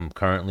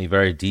currently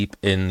very deep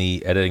in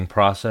the editing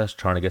process,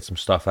 trying to get some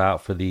stuff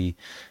out for the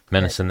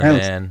Menace and the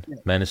Man,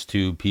 Menace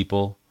 2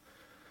 people.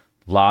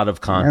 A lot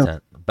of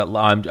content, but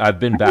I've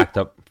been backed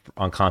up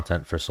on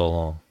content for so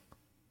long.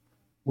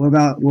 What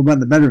about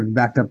the bedroom?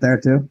 Backed up there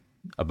too?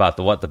 About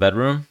the what? The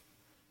bedroom?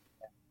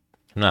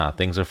 Nah,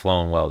 things are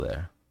flowing well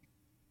there.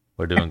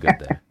 We're doing good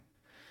there.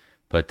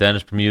 But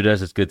Dennis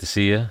Bermudez, it's good to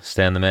see you.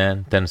 Stan the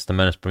Man, Dennis the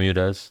Menace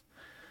Bermudez,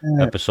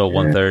 episode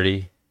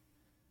 130.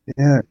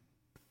 Yeah.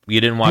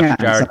 You didn't watch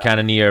Jared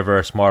Cannonier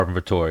versus Marvin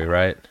Vettori,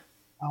 right?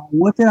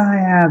 What did I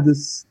have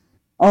this?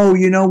 Oh,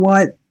 you know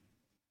what?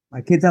 My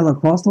kids had a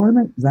lacrosse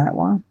tournament. Is that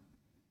why?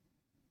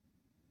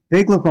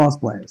 Big lacrosse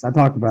players. I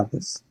talked about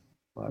this,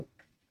 but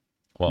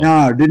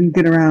no, didn't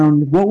get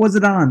around. What was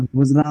it on?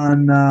 Was it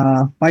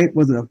on Fight?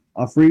 Was it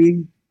a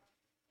free?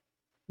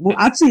 Well,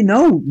 actually,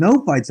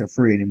 no fights are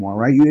free anymore,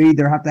 right? You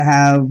either have to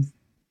have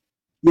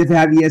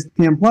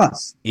ESPN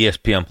Plus.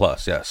 ESPN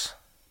Plus, yes.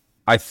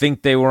 I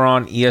think they were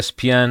on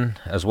ESPN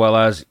as well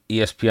as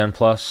ESPN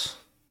Plus.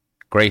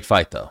 Great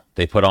fight, though.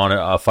 They put on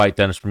a fight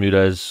Dennis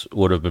Bermudez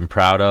would have been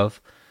proud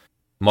of.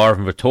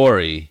 Marvin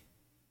Vettori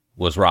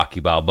was Rocky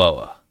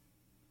Balboa.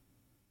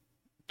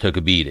 Took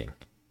a beating.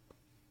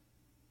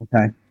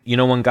 Okay. You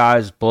know when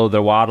guys blow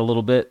their wad a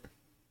little bit?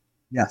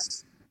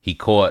 Yes. He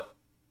caught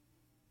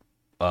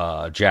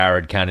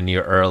Jared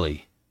Cannonier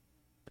early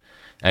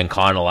and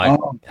kind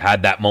of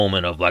had that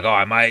moment of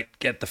I might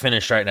get the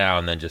finish right now,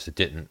 and then just it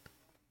didn't.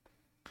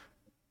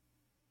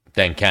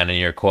 Then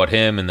Cannonier caught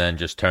him and then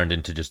just turned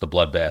into just a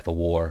bloodbath, a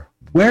war.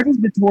 Where does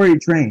Vettori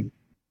train?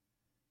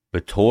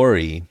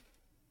 Vettori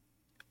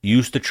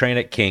used to train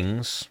at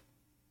King's,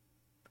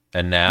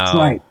 and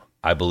now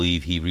I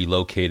believe he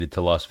relocated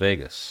to Las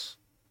Vegas.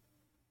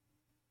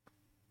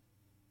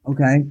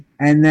 Okay.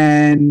 And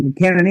then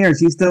Cannonier, is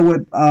he still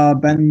with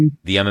Ben?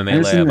 The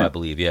MMA lab, I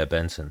believe. Yeah,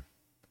 Benson.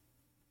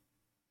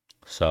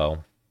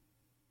 So,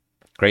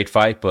 great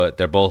fight, but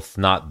they're both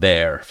not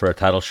there for a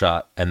title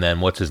shot. And then,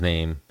 what's his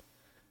name?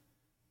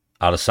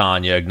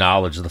 Adesanya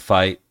acknowledged the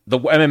fight. The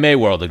MMA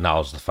world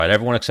acknowledged the fight.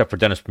 Everyone except for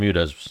Dennis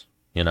Bermudez,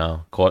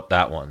 caught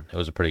that one. It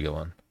was a pretty good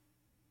one.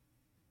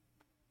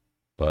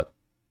 But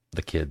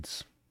the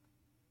kids.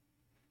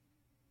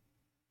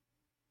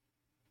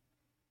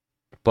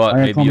 But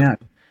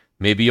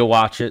maybe you'll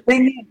watch it.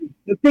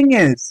 The thing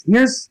is,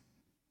 here's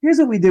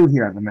what we do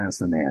here at the Menace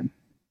and the Man.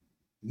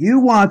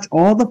 You watch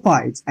all the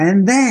fights,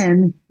 and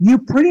then you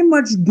pretty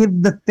much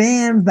give the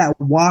fans that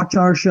watch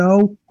our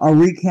show a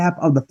recap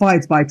of the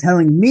fights by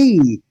telling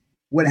me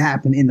what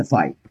happened in the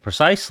fight.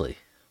 Precisely.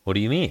 What do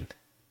you mean?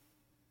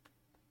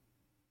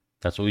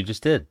 That's what we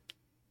just did.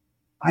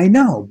 I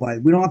know,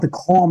 but we don't have to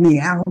call me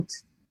out.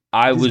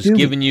 I was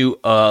giving you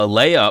a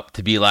layup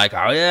to be like,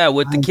 oh yeah,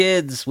 with the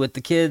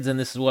kids, and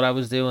this is what I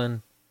was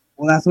doing.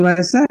 Well, that's what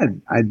I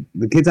said.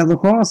 The kids have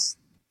lacrosse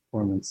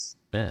tournaments.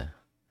 Yeah.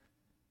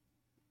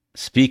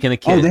 Speaking of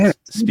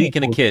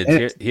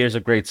kids, here's a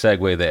great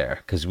segue there,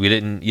 because you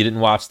didn't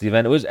watch the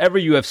event. It was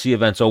every UFC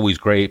event's always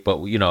great,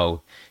 but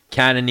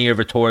Cannonier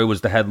Vettori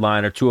was the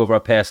headliner, two of our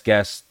past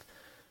guests.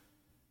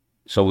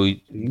 So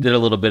we did a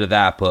little bit of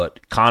that,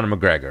 but Conor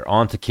McGregor,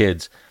 on to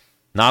kids.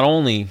 Not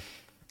only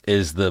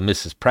is the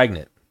missus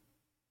pregnant,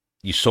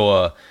 you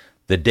saw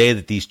the day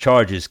that these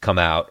charges come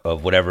out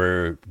of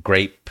whatever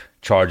grape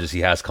charges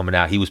he has coming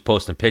out, he was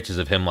posting pictures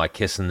of him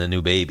kissing the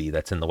new baby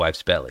that's in the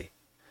wife's belly.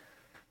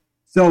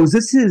 So is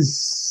this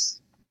his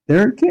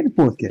third kid,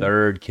 fourth kid?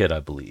 Third kid, I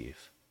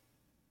believe.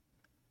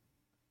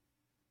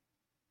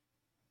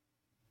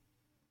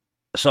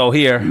 So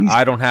here,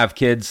 I don't have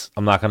kids.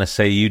 I'm not going to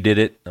say you did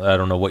it. I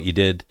don't know what you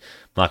did.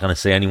 I'm not going to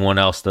say anyone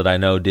else that I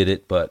know did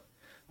it, but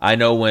I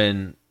know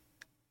when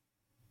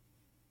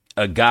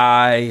a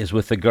guy is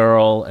with a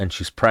girl and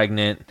she's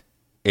pregnant,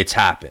 it's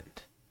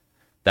happened.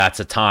 That's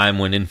a time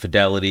when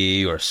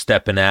infidelity or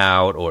stepping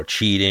out or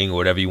cheating or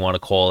whatever you want to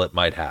call it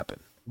might happen.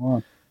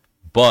 Wow.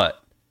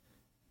 But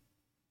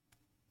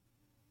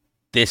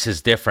this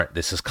is different.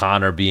 This is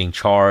Conor being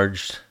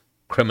charged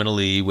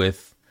criminally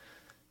with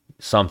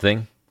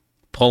something.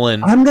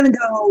 I'm going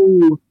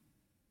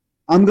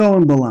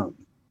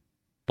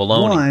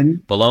baloney.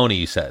 Baloney,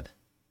 you said.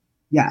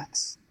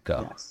 Yes.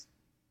 Go. Yes.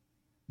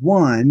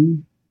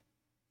 One,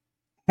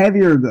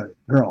 heavier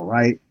girl,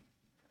 right?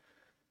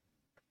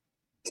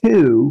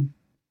 Two,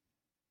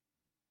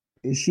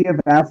 is she of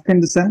African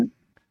descent?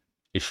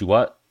 Is she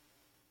what?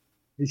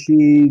 Is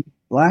she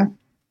black?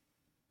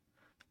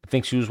 I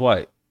think she was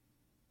white.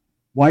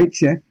 White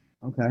chick.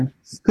 Okay.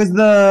 Because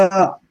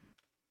the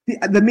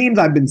memes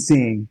I've been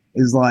seeing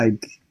is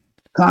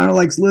Conor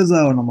likes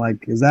Lizzo, and I'm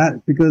like, is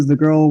that because the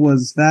girl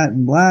was fat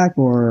and black,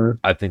 or?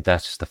 I think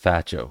that's just a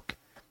fat joke.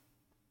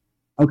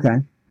 Okay.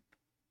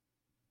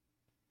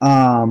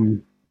 I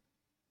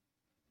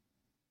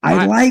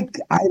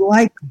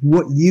like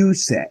what you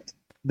said,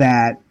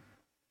 that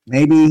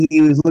maybe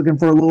he was looking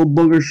for a little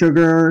booger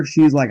sugar.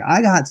 She's like,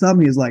 I got some.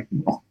 He's like,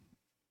 oh,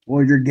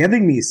 well, you're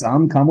giving me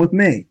some. Come with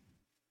me.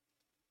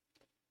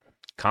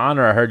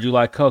 Conor, I heard you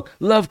like Coke.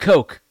 Love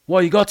Coke.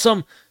 Well, you got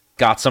some?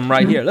 Got some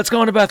right here. Let's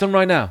go in the bathroom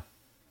right now.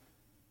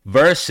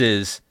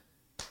 versus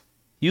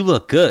you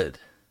look good.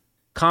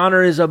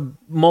 Conor is a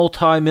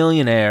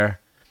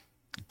multi-millionaire,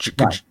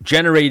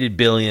 generated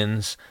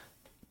billions,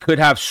 could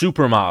have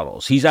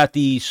supermodels. He's at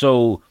the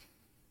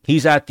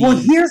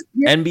here's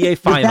NBA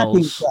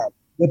Finals.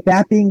 With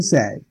that being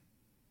said,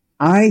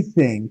 I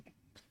think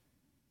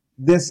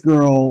this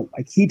girl,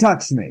 like, he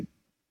touched me,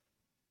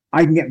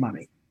 I can get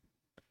money.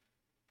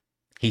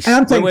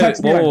 I'm saying touch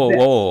me like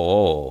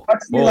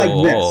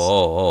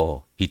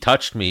this. He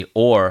touched me,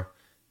 or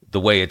the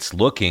way it's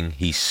looking,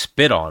 he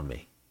spit on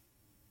me.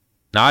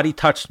 Not he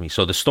touched me.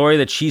 So the story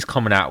that she's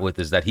coming out with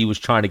is that he was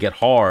trying to get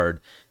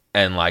hard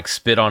and like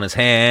spit on his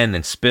hand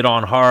and spit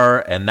on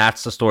her, and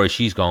that's the story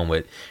she's going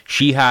with.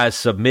 She has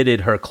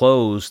submitted her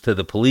clothes to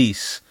the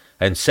police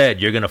and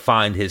said, you're going to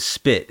find his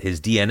spit,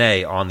 his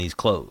DNA on these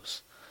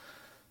clothes.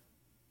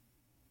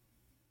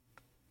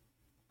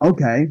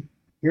 Okay,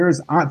 if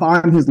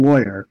I'm his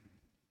lawyer,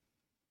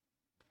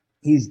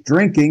 he's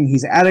drinking,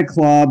 he's at a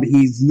club,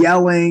 he's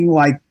yelling,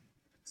 like,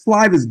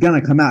 Slive is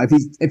gonna come out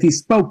if he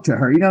spoke to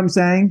her. You know what I'm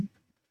saying?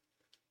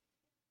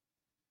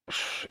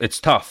 It's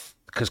tough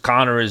because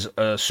Conor is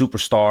a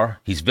superstar.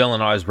 He's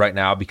villainized right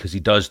now because he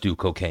does do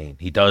cocaine,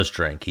 he does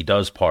drink, he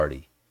does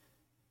party.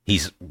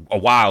 He's a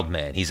wild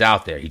man. He's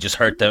out there. He just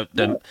hurt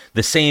the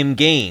same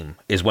game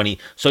is when he.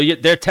 So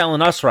they're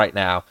telling us right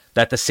now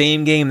that the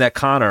same game that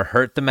Conor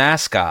hurt the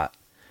mascot,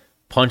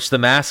 punched the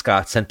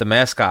mascot, sent the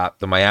mascot,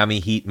 the Miami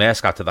Heat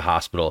mascot, to the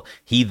hospital.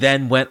 He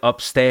then went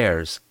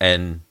upstairs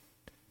and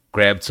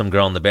grabbed some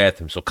girl in the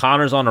bathroom. So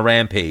Conor's on a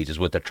rampage is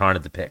what they're trying to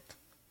depict.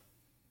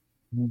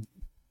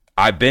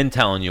 I've been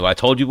telling you. I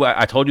told you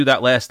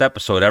that last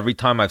episode. Every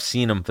time I've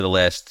seen him for the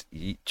last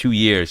 2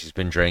 years, he's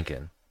been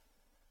drinking.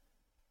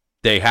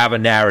 They have a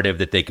narrative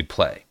that they could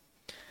play.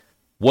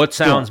 What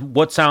sounds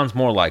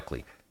more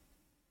likely?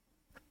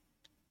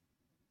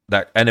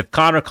 And if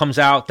Conor comes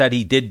out that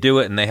he did do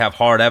it and they have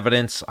hard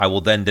evidence, I will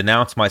then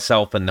denounce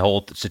myself and the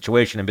whole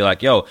situation and be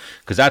like, yo,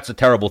 because that's a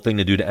terrible thing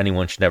to do to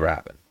anyone, should never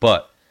happen.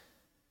 But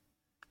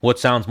what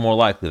sounds more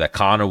likely? That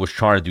Conor was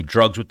trying to do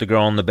drugs with the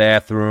girl in the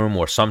bathroom,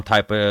 or some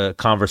type of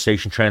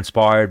conversation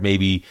transpired.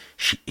 Maybe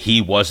he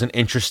wasn't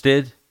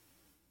interested,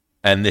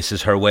 and this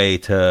is her way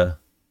to...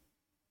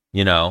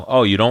 you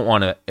don't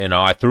want to,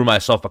 I threw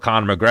myself at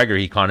Conor McGregor.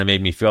 He kind of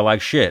made me feel like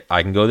shit.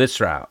 I can go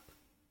this route.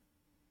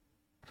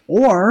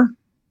 Or,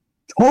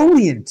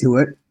 totally into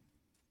it,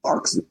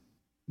 has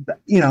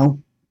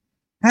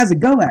a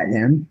go at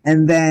him,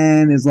 and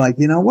then is like,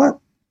 you know what?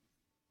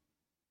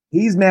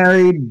 He's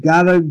married,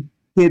 got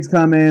kids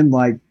coming,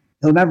 like,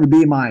 he'll never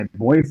be my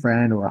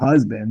boyfriend or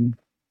husband,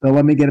 so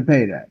let me get a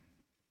payday.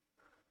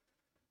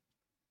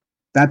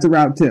 That's a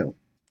route too.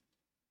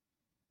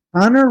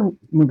 Conor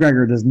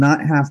McGregor does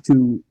not have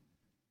to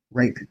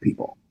rape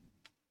people.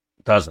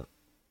 Doesn't.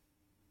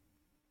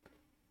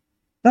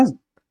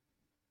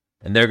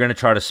 And they're going to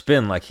try to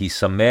spin like he's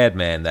some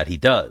madman that he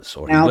does,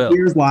 or now, he will.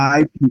 Here's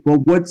why people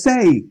would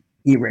say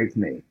he raped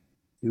me.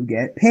 To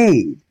get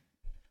paid.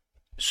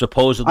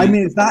 Supposedly. I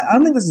mean, it's not. I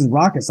don't think this is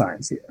rocket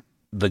science here.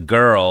 The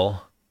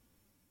girl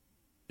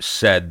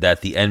said that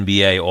the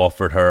NBA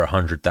offered her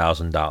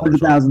 $100,000.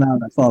 $100,000.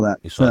 I saw that.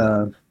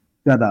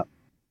 Shut up.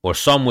 Or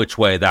some which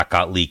way that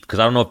got leaked. Because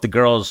I don't know if the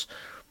girl's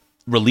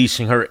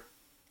releasing her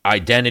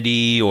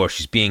identity or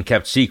she's being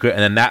kept secret.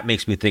 And then that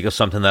makes me think of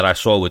something that I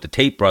saw with the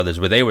Tate brothers,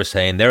 where they were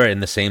saying they're in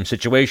the same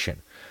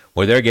situation,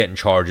 where they're getting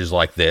charges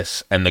like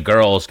this and the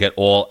girls get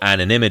all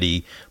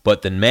anonymity.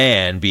 But the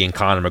man, being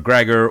Conor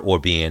McGregor or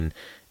being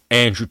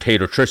Andrew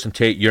Tate or Tristan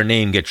Tate, your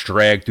name gets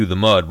dragged through the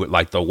mud with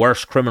like the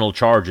worst criminal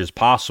charges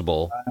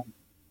possible.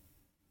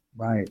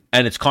 Right.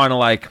 And it's kind of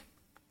like,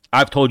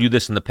 I've told you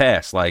this in the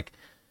past, like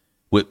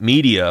with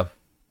media,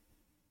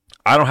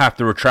 I don't have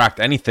to retract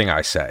anything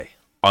I say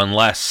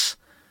unless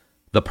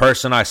the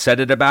person I said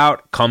it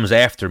about comes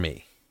after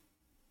me.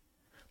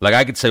 Like,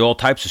 I could say all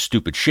types of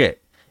stupid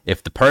shit.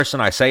 If the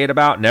person I say it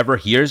about never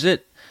hears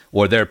it,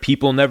 or their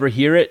people never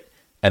hear it,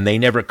 and they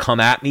never come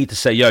at me to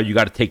say, yo, you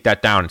got to take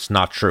that down, it's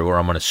not true, or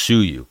I'm going to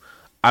sue you,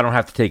 I don't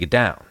have to take it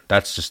down.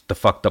 That's just the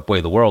fucked up way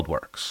the world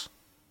works.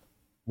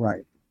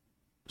 Right.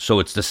 So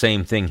it's the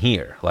same thing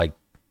here. Like,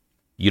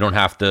 you don't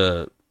have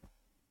to,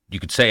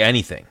 you could say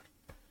anything.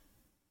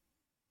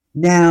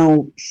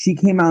 Now, she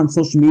came out on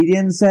social media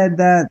and said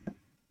that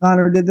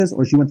Conor did this,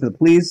 or she went to the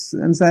police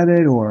and said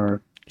it,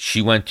 or...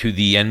 She went to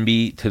the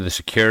NB, to the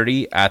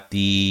security at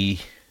the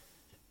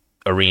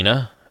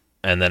arena,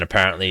 and then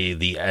apparently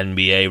the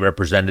NBA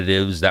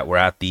representatives that were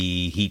at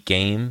the Heat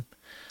game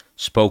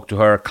spoke to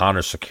her.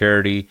 Conor's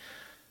security.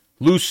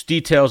 Loose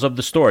details of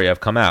the story have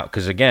come out,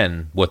 because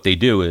again, what they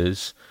do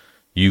is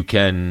you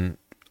can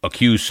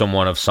accuse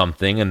someone of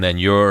something, and then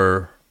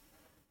your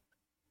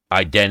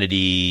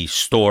identity,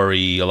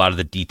 story, a lot of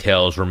the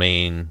details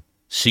remain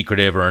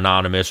secretive or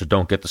anonymous or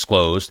don't get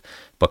disclosed.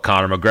 But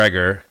Conor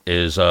McGregor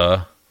is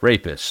a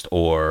rapist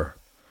or,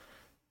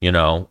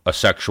 a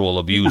sexual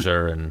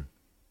abuser, and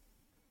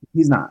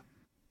he's not.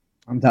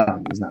 I'm telling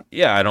you, he's not.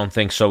 Yeah, I don't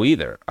think so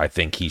either. I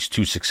think he's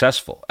too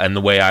successful. And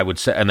the way I would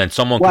say, and then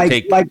someone could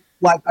take like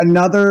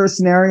another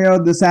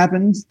scenario. This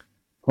happened.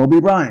 Kobe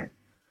Bryant.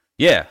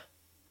 Yeah.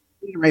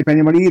 He didn't rape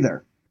anybody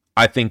either.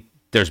 I think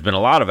there's been a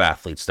lot of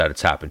athletes that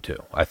it's happened to.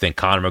 I think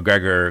Conor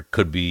McGregor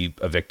could be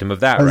a victim of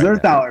that right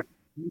there's now. Dollars,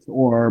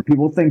 or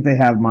people think they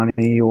have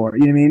money, or you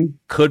know what I mean?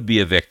 Could be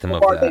a victim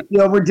of that. They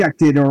feel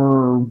rejected,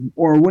 or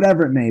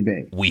whatever it may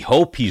be. We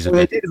hope he's a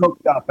victim. They did hook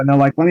up, and they're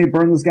like, let me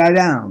burn this guy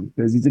down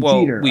because he's a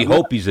cheater. We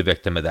hope he's a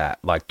victim of that.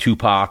 Like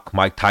Tupac,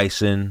 Mike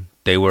Tyson,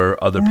 they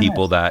were other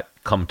people that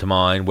come to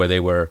mind where they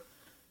were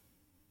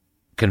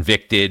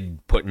convicted,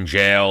 put in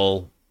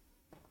jail,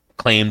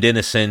 claimed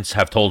innocence,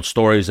 have told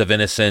stories of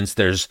innocence.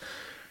 There's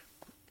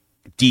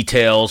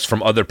details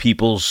from other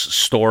people's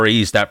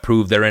stories that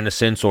prove their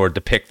innocence or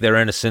depict their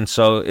innocence.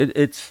 So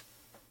it's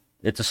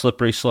a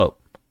slippery slope.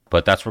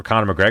 But that's where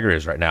Conor McGregor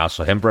is right now.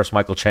 So him versus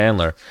Michael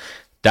Chandler,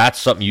 that's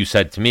something you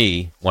said to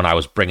me when I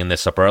was bringing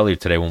this up earlier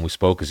today when we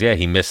spoke, is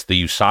he missed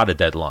the USADA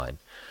deadline.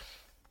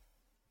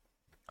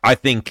 I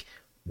think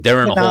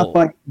they're in a whole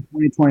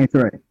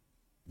 2023.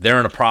 They're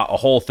in a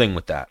whole thing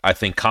with that. I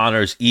think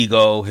Conor's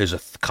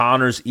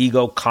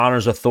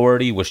Conor's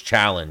authority was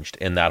challenged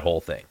in that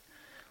whole thing.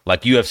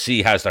 Like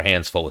UFC has their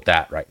hands full with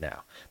that right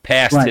now.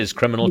 Past his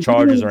criminal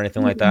charges or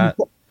anything like that.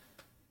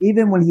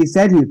 Even when he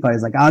said he would fight,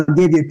 he's like, I'll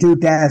give you 2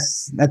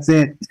 tests. That's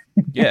it.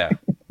 Yeah.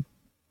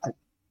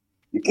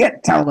 You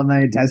can't tell them how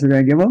many tests you're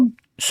going to give them.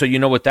 So you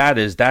know what that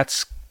is?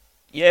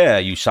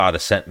 USADA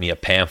sent me a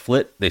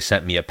pamphlet. They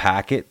sent me a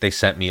packet. They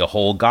sent me a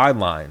whole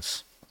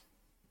guidelines.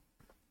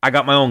 I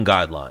got my own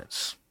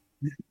guidelines.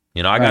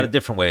 I got a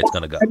different way it's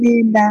going to go. I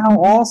mean, now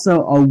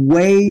also a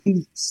way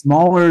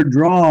smaller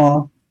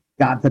draw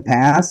got the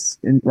pass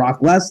in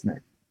Brock Lesnar.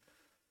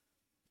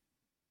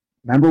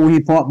 Remember when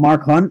he fought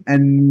Mark Hunt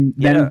and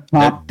then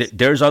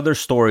there's other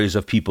stories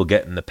of people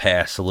getting the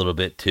pass a little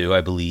bit too, I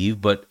believe,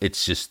 but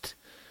it's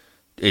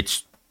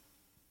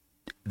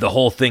the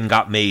whole thing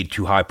got made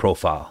too high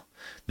profile.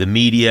 The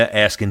media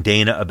asking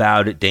Dana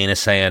about it, Dana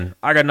saying,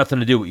 I got nothing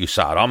to do with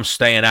USADA. I'm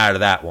staying out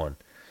of that one.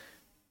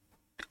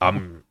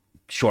 I'm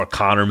sure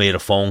Conor made a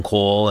phone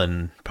call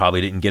and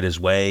probably didn't get his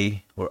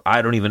way, or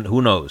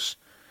who knows?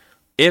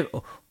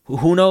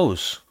 Who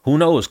knows? Who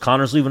knows?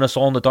 Conor's leaving us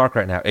all in the dark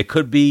right now. It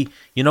could be,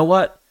 you know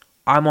what?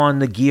 I'm on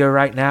the gear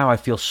right now. I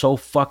feel so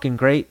fucking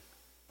great.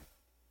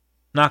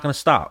 Not going to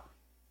stop.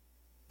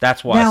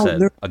 That's why I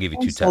said I'll give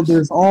you 2 tests.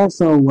 There's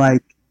also,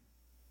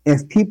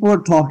 if people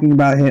are talking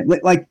about him,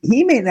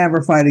 he may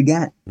never fight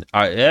again.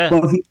 Yeah.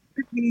 But if he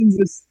means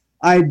this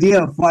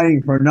idea of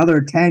fighting for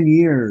another 10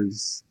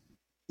 years,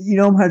 you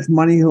know how much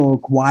money he'll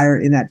acquire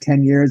in that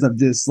 10 years of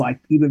just,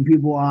 keeping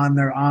people on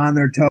their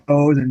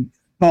toes and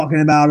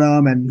talking about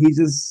him, and he's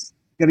just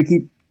going to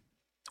keep...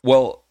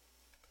 Well,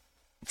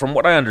 from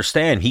what I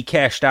understand, he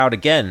cashed out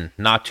again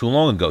not too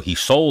long ago. He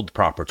sold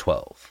Proper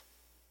 12.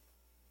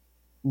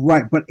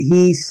 Right, but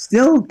he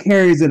still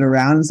carries it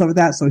around and stuff like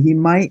that, so he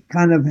might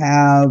kind of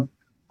have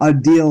a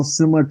deal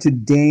similar to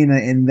Dana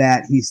in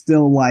that he's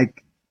still, a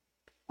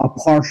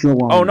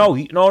partial owner. Oh,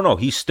 no,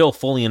 he's still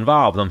fully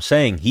involved. I'm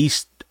saying he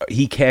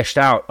cashed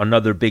out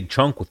another big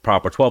chunk with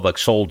Proper 12,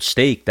 sold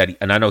stake,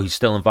 and I know he's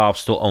still involved,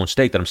 still owns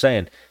stake, that I'm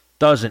saying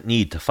doesn't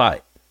need to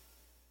fight.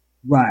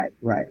 Right.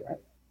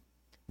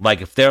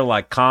 If they're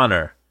like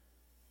Conor,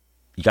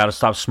 you got to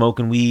stop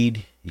smoking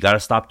weed, you got to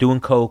stop doing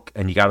coke,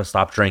 and you got to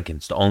stop drinking.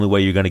 It's the only way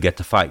you're going to get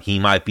to fight. He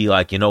might be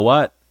like, you know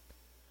what?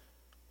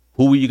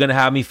 Who are you going to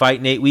have me fight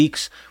in 8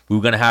 weeks? We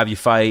were going to have you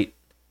fight.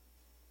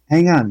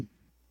 Hang on.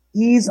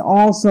 He's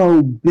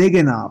also big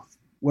enough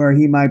where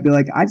he might be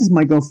like, I just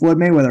might go Floyd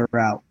Mayweather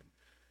route.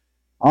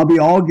 I'll be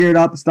all geared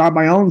up, start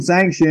my own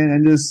sanction,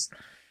 and just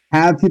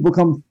have people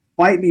come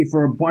fight me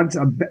for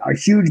a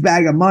huge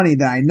bag of money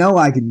that I know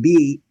I can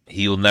beat.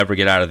 He'll never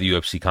get out of the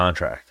UFC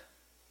contract.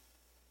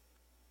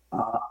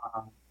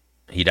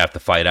 He'd have to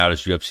fight out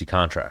his UFC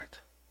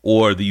contract,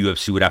 or the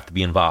UFC would have to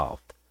be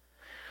involved.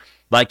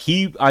 I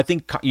think,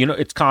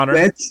 it's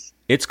Conor.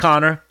 It's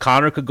Conor.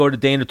 Conor could go to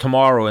Dana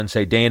tomorrow and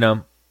say,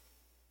 Dana,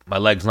 my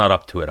leg's not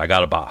up to it. I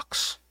got a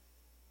box.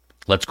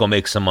 Let's go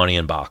make some money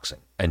in boxing.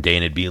 And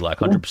Dana'd be like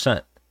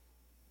 100%.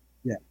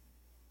 Yeah.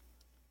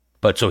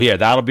 But so here,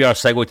 that'll be our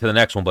segue to the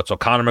next one. But so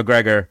Conor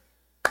McGregor,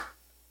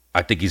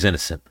 I think he's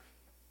innocent.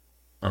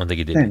 I don't think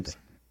he did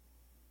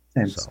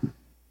anything. So.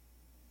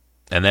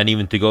 And then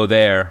even to go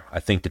there, I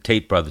think the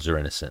Tate brothers are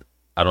innocent.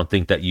 I don't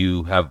think that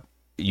you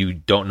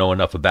don't know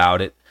enough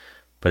about it,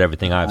 but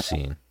everything I've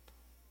seen.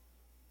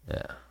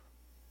 Yeah.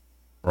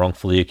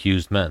 Wrongfully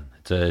accused men.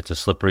 It's a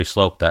slippery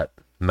slope that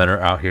men are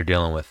out here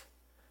dealing with.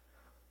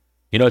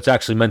 It's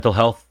actually Mental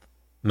Health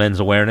Men's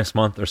Awareness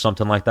Month or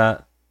something like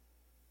that.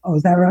 Oh,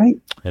 is that right?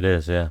 It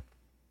is, yeah.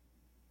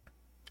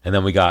 And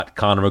then we got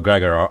Conor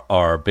McGregor,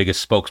 our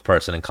biggest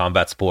spokesperson in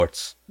combat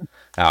sports,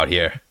 out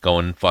here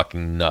going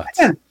fucking nuts.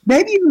 Yeah,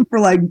 maybe even for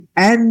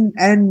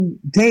and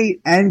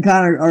Tate and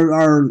Conor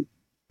are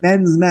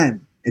men's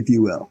men, if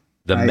you will.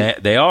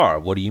 They are.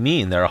 What do you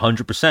mean? They're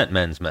 100%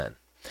 men's men.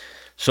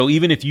 So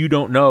even if you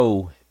don't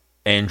know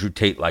Andrew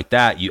Tate like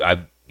that,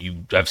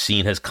 I've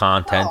seen his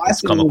content.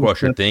 It's come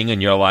across your thing,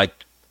 and you're like,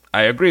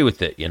 I agree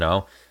with it.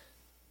 Yeah.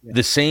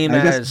 The same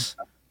as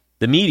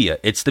The media.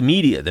 It's the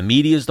media. The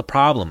media is the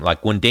problem.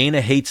 Like when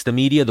Dana hates the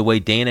media, the way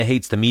Dana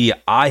hates the media,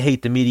 I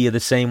hate the media the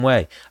same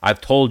way. I've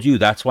told you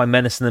that's why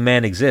Menace and the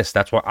Man exists.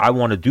 That's why I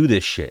want to do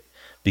this shit.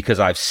 Because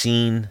I've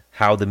seen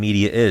how the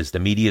media is. The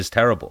media is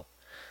terrible.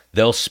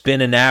 They'll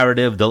spin a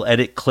narrative. They'll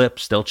edit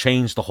clips. They'll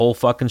change the whole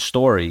fucking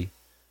story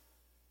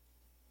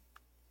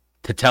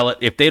to tell it.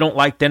 If they don't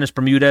like Dennis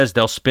Bermudez,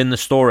 they'll spin the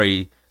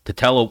story to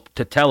tell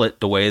it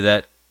the way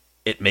that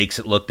it makes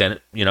it look.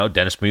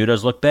 Dennis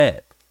Bermudez look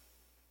bad.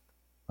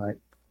 Right.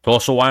 It's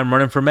also why I'm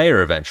running for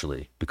mayor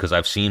eventually, because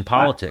I've seen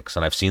politics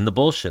and I've seen the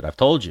bullshit. I've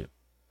told you.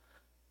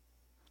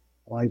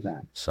 I like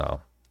that. So,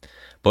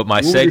 but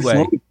my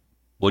segue.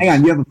 Hang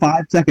on, you have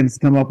 5 seconds to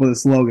come up with a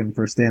slogan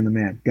for Stan the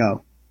Man.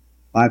 Go.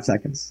 5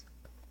 seconds.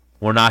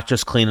 We're not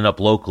just cleaning up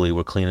locally,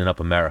 we're cleaning up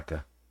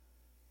America.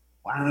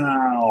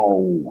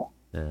 Wow.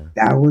 Yeah.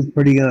 That was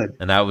pretty good.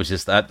 And that was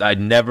just, I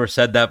never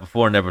said that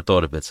before, never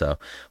thought of it. So,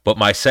 but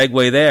my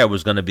segue there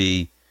was going to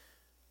be.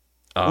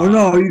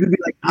 No, you could be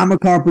like, I'm a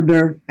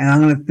carpenter and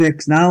I'm going to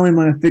fix, not only am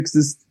I going to fix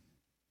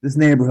this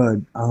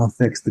neighborhood, I'm going to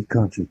fix the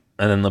country.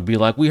 And then they'll be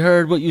like, we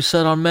heard what you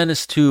said on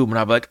Menace Tube. And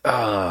I'm like,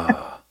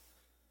 yeah.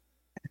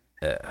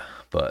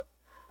 But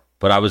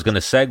I was going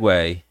to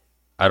segue.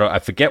 I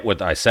forget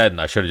what I said,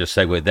 and I should have just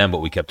segued then,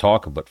 but we kept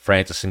talking. But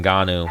Francis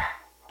Ngannou,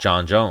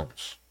 Jon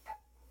Jones.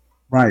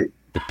 Right.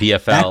 The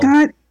PFL. That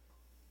guy?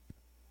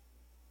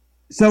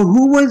 So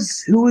who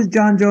was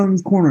Jon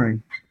Jones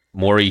cornering?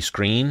 Maurice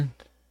Green.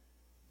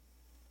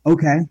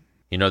 Okay.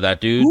 You know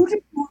that dude?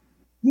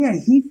 Yeah,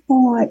 he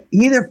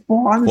either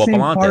fought on the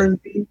same card as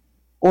me,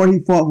 or he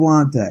fought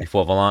Volante. He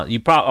fought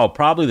Volante.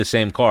 Probably the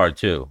same card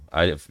too.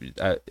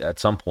 At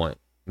some point,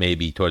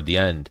 maybe toward the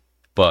end,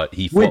 but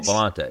he fought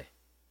Volante.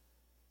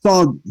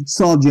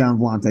 Saw Gian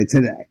Volante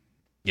today.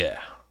 Yeah.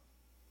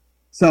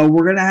 So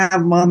we're gonna have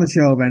him on the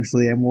show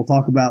eventually, and we'll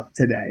talk about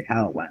today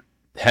how it went.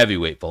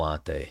 Heavyweight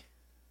Volante.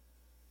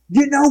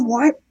 You know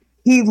what?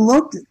 He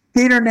looked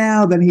thinner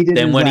now than he did.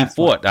 Than when he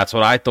fought. Fight. That's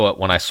what I thought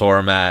when I saw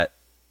him at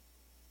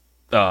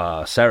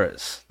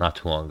Serra's not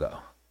too long ago.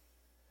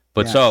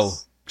 But yes. So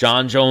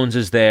Jon Jones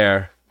is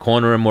there,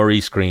 cornering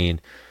Maurice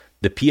Green.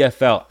 The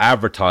PFL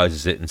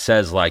advertises it and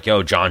says like,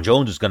 "Yo, Jon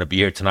Jones is going to be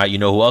here tonight. You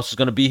know who else is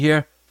going to be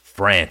here?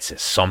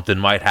 Francis. Something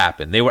might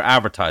happen." They were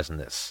advertising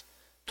this.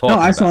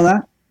 I saw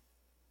that.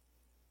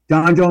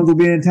 Jon Jones will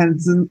be in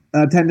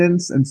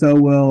attendance, and so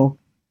will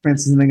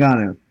Francis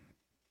Ngannou.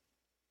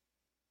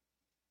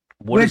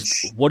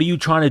 What are you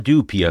trying to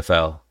do,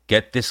 PFL?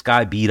 Get this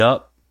guy beat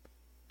up?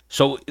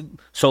 So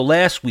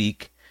last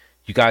week,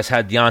 you guys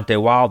had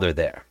Deontay Wilder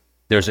there.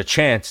 There's a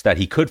chance that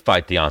he could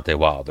fight Deontay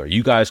Wilder.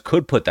 You guys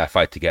could put that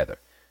fight together.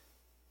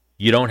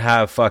 You don't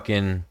have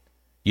him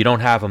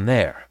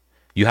there.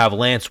 You have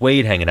Lance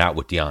Wade hanging out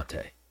with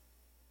Deontay.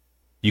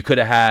 You could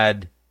have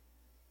had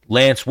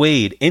Lance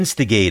Wade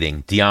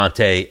instigating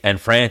Deontay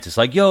and Francis.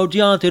 Like, yo,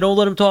 Deontay, don't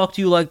let him talk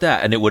to you like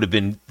that. And it would have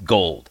been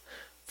gold.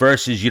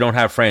 Versus you don't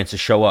have Francis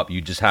show up. You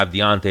just have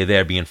Deontay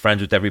there being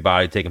friends with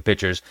everybody, taking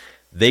pictures.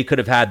 They could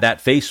have had that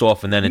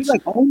face-off, and then he's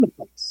like all the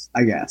place,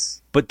 I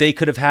guess. But they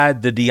could have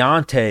had the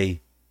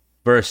Deontay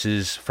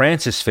versus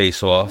Francis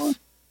face-off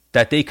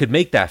that they could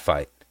make that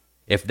fight.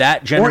 If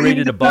that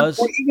generated a buzz.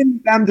 Or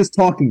even them just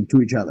talking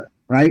to each other,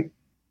 right?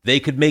 They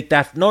could make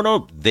that.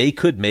 No, they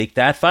could make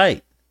that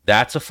fight.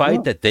 That's a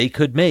fight that they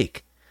could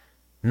make.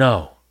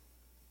 No.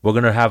 We're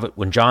going to have it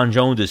when Jon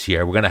Jones is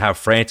here. We're going to have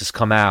Francis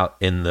come out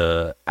in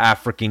the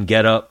African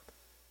getup.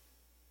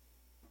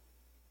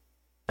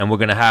 And we're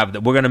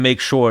going to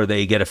make sure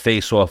they get a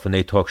face-off and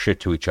they talk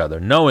shit to each other,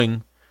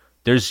 knowing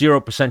there's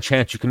 0%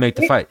 chance you can make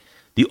the fight.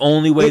 The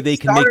only way they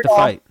can make the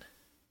fight.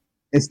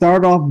 It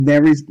started off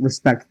very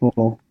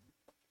respectful.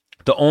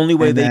 The only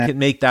way they can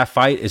make that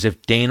fight is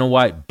if Dana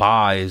White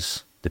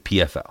buys the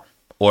PFL.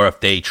 Or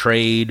if they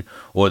trade,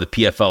 or the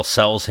PFL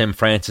sells him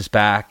Francis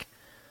back.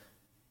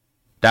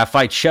 That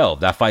fight's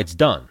shelved. That fight's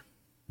done.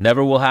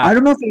 Never will happen. I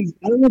don't know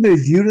if it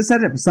was you that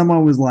said it, but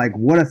someone was like,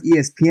 what if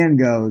ESPN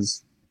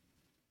goes,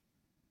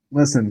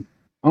 listen,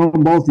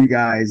 own both you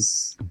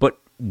guys. But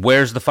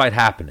where's the fight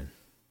happening?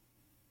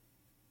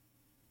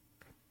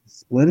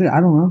 Split it? I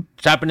don't know.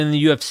 It's happening in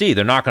the UFC.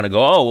 They're not going to go,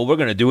 oh, well, we're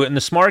going to do it in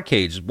the smart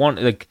cage. Well,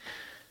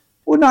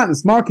 not in the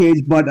smart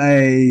cage, but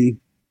a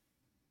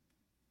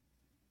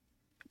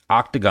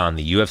Octagon,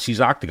 the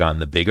UFC's Octagon,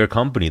 the bigger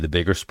company, the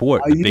bigger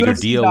sport, the bigger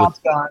deal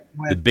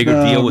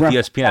with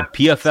ESPN.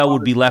 PFL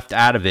would be left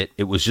out of it.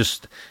 It was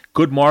just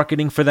good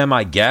marketing for them,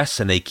 I guess,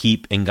 and they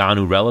keep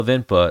Ngannou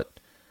relevant, but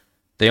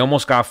they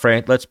almost got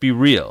let's be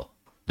real.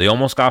 They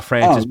almost got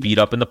Francis beat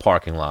up in the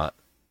parking lot.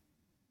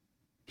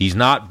 He's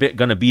not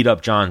going to beat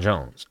up Jon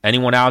Jones.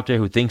 Anyone out there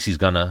who thinks he's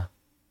going to?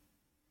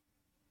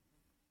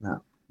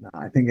 No,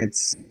 I think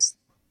it's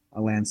a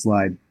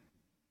landslide.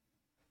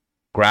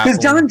 Because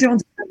Jon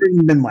Jones has never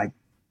even been like,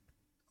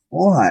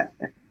 what?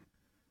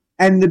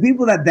 And the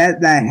people that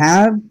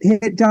have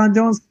hit Jon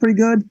Jones pretty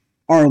good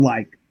are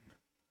like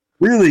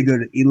really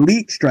good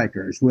elite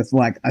strikers with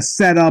like a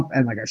setup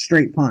and like a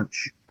straight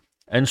punch.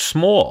 And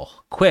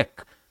small,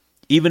 quick.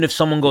 Even if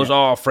someone goes,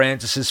 oh,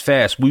 Francis is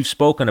fast, we've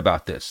spoken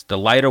about this. The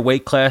lighter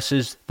weight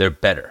classes, they're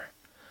better.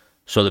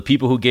 So the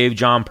people who gave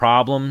Jon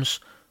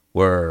problems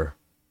were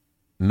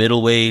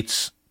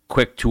middleweights,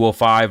 quick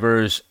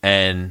 205ers,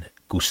 and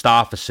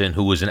Gustafsson,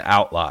 who was an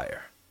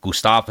outlier.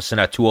 Gustafsson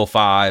at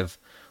 205,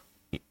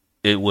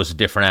 it was a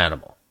different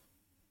animal.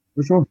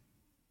 For sure.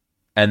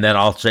 And then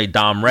I'll say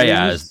Dom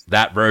Reyes,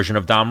 that version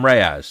of Dom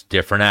Reyes,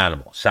 different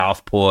animal.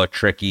 Southpaw,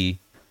 tricky,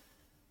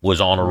 was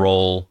on a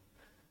roll.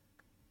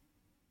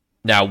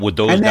 Now, would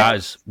those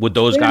guys beat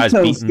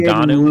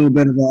Ngannou? A little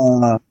bit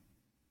of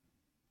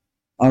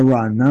a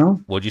run,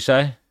 no? What'd you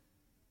say?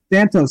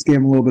 Santos gave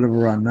him a little bit of a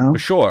run, no? For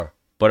sure.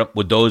 But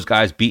would those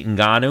guys beat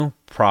Ngannou?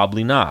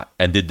 Probably not.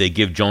 And did they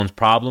give Jones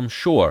problems?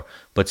 Sure.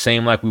 But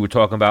same like we were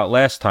talking about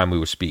last time we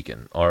were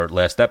speaking, or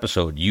last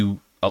episode,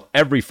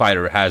 every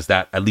fighter has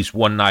that at least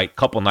one night,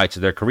 couple nights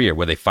of their career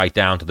where they fight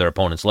down to their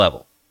opponent's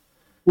level.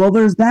 Well,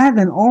 there's that,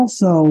 and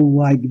also,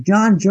 like,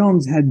 Jon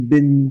Jones had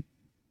been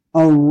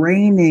a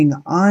reigning,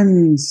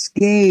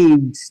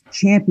 unscathed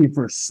champion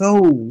for so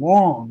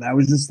long. That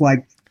was just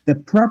like the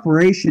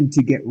preparation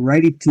to get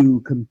ready to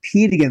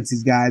compete against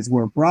these guys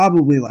were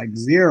probably like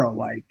zero.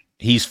 Like,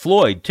 he's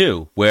Floyd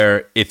too,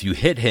 where if you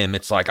hit him,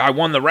 it's like, I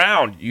won the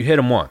round. You hit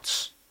him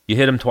once. You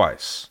hit him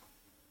twice.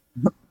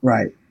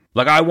 Right.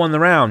 Like, I won the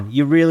round.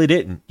 You really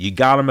didn't. You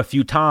got him a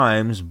few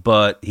times,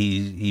 but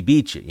he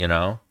beat you, you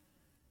know?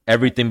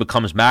 Everything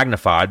becomes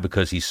magnified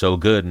because he's so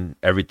good and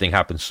everything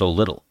happens so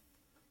little.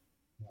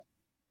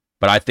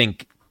 But I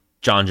think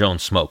Jon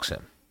Jones smokes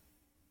him.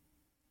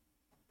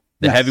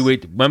 The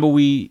heavyweight, remember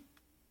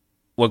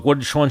what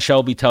did Sean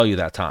Shelby tell you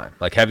that time?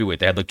 Like heavyweight,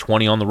 they had like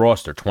 20 on the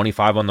roster,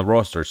 25 on the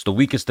roster. It's the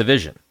weakest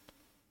division.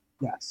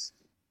 Yes.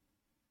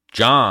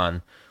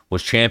 Jon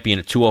was champion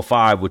at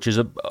 205, which is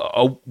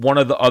one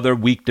of the other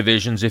weak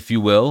divisions, if you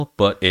will,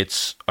 but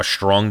it's a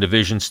strong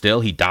division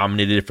still. He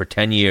dominated it for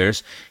 10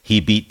 years.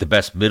 He beat the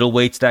best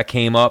middleweights that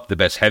came up, the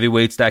best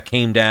heavyweights that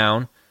came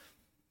down.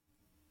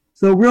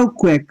 So real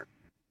quick,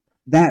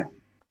 that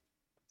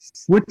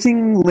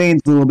switching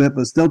lanes a little bit,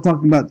 but still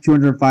talking about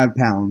 205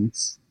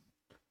 pounds.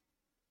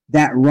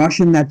 That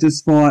Russian that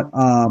just fought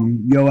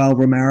Yoel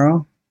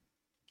Romero.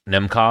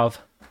 Nemkov.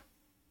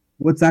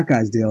 What's that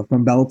guy's deal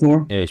from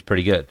Bellator? Yeah, he's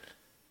pretty good.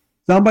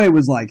 Somebody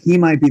was like, he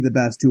might be the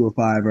best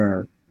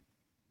 205er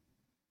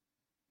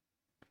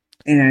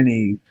in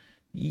any.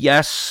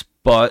 Yes,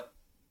 but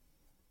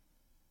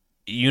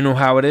you know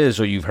how it is,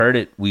 or you've heard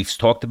it. We've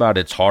talked about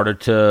it. It's harder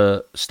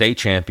to stay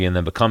champion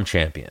than become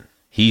champion.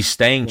 He's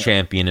staying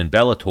champion in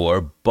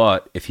Bellator,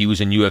 but if he was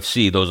in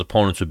UFC, those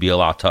opponents would be a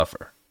lot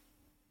tougher.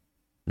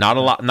 Not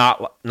a lot,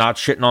 not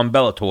shitting on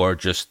Bellator,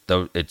 just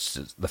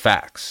it's the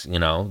facts, you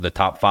know, the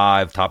top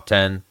 5, top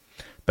 10.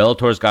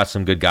 Bellator's got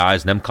some good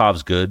guys.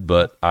 Nemkov's good,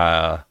 but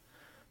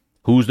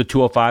who's the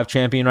 205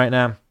 champion right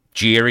now?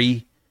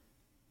 Jerry.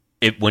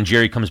 When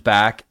Jerry comes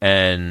back,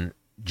 and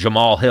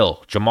Jamal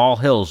Hill. Jamal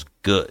Hill's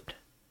good.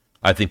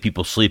 I think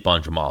people sleep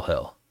on Jamal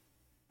Hill.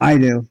 I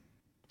do.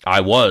 I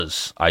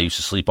used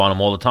to sleep on him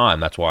all the time.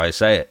 That's why I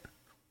say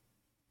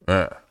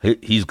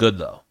it. He's good,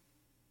 though.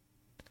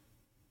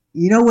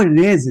 You know what it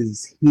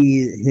is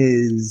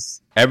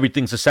his...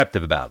 Everything's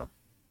deceptive about him.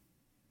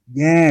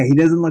 Yeah, he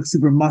doesn't look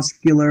super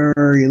muscular.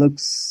 He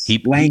looks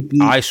lanky.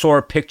 I saw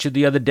a picture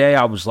the other day.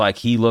 I was like,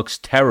 he looks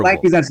terrible.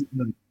 Lanky's actually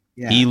good.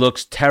 Yeah. He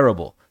looks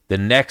terrible. The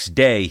next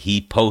day,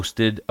 he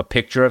posted a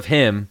picture of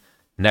him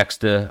next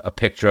to a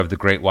picture of the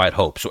Great White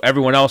Hope. So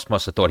everyone else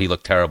must have thought he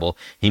looked terrible.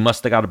 He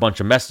must have got a bunch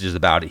of messages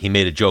about it. He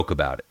made a joke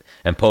about it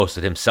and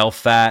posted himself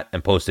fat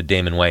and posted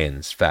Damon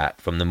Wayans fat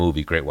from the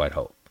movie Great White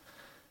Hope.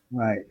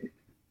 Right.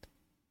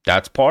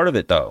 That's part of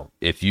it, though.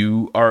 If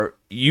you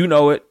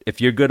know it,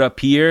 if you're good up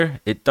here,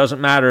 it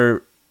doesn't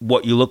matter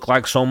what you look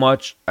like so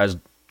much. As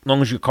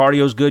long as your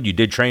cardio's good, you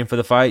did train for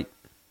the fight.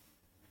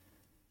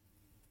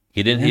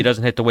 He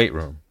doesn't hit the weight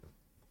room.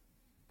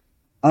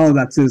 Oh,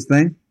 that's his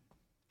thing?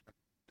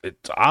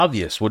 It's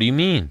obvious. What do you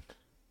mean?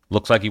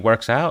 Looks like he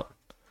works out.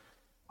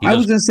 I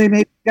was going to say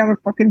maybe he got a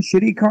fucking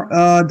shitty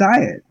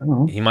diet. I don't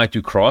know. He might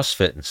do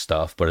CrossFit and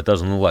stuff, but it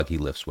doesn't look like he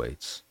lifts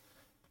weights.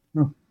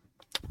 No.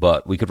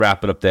 But we could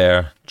wrap it up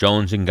there.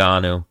 Jones and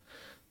Ngannou.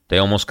 They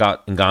almost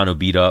got Ngannou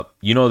beat up.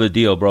 You know the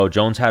deal, bro.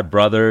 Jones had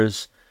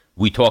brothers.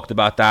 We talked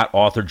about that.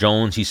 Arthur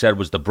Jones, he said,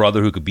 was the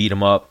brother who could beat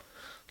him up.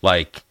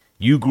 Like,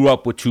 you grew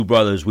up with two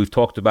brothers. We've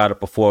talked about it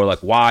before, like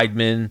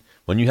Weidman.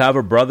 When you have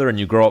a brother and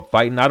you grow up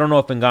fighting, I don't know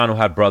if Ngannou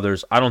had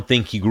brothers. I don't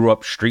think he grew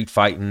up street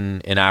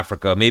fighting in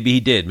Africa. Maybe he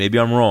did. Maybe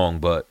I'm wrong,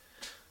 but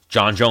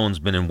Jon Jones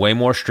been in way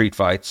more street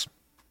fights,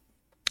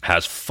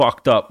 has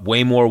fucked up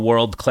way more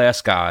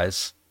world-class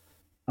guys.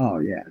 Oh,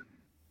 yeah.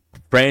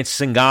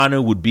 Francis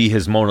Ngannou would be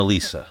his Mona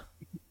Lisa.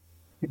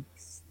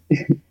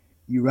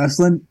 You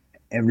wrestling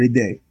every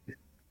day.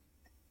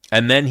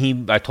 And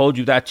then I told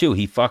you that too.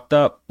 He fucked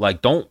up.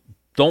 Like, don't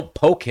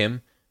poke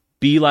him.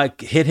 Be like,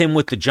 hit him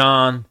with the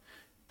John.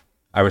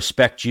 I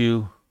respect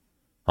you.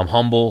 I'm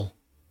humble.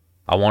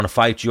 I want to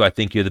fight you. I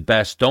think you're the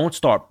best. Don't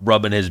start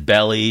rubbing his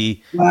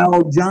belly.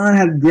 Well, John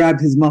had grabbed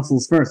his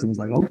muscles first and was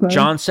like, okay.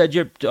 John said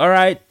you're all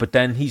right, but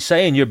then he's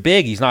saying you're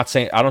big. He's not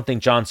saying, I don't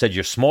think John said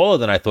you're smaller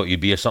than I thought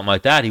you'd be or something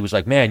like that. He was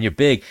like, man, you're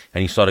big.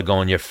 And he started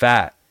going, you're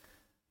fat.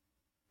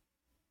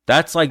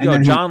 That's like, yo,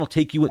 John will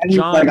take you.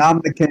 John, like, I'm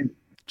the king.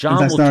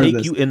 John will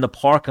take you in the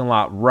parking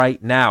lot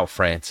right now,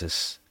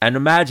 Francis. And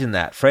imagine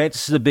that.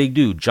 Francis is a big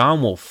dude.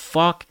 John will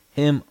fuck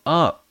him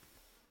up.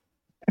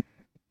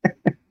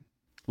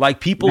 Like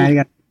people,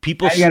 you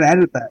gotta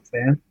edit that,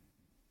 man.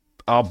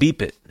 I'll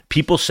beep it.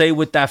 People say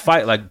with that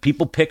fight, like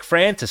people pick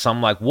Francis.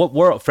 I'm like, what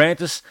world?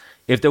 Francis,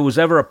 if there was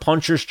ever a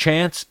puncher's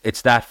chance,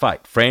 it's that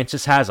fight.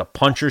 Francis has a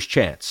puncher's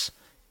chance.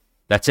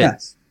 That's it.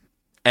 Yes.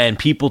 And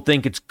people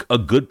think it's a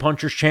good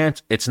puncher's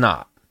chance. It's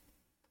not.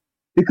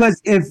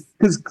 Because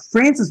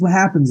Francis, what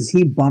happens is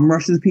he bum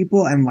rushes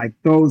people and like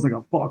throws like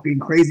a fucking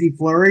crazy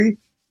flurry.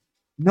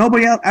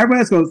 Everybody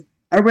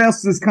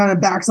else just kind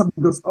of backs up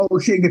and goes, oh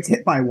shit, and gets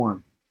hit by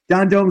one.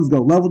 Jon Jones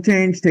go level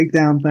change,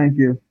 takedown, thank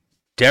you.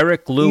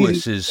 Derek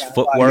Lewis's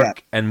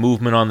footwork and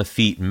movement on the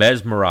feet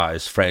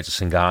mesmerized Francis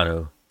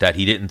Ngannou, that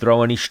he didn't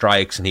throw any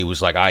strikes and he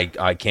was like,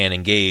 I can't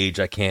engage,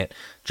 I can't.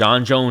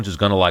 Jon Jones is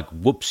going to like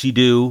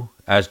whoopsie-doo,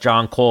 as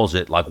John calls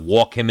it, like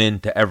walk him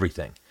into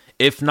everything.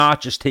 If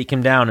not, just take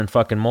him down and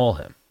fucking maul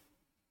him.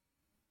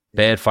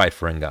 Bad fight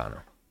for Ngannou.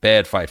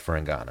 Bad fight for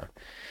Ngannou.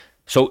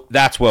 So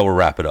that's where we'll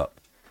wrap it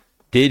up.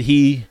 Did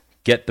he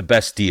get the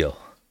best deal?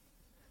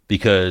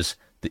 Because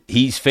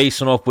he's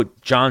facing off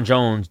with Jon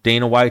Jones.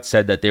 Dana White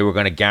said that they were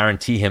going to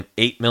guarantee him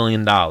 $8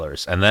 million.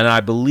 And then I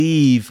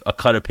believe a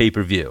cut of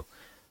pay-per-view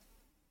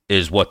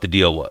is what the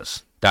deal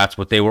was. That's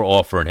what they were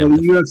offering him.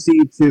 So the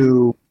UFC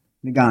to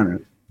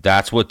Ngannou.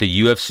 That's what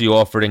the UFC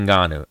offered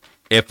Ngannou.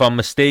 If I'm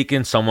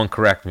mistaken, someone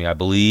correct me. I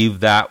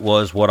believe that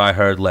was what I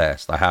heard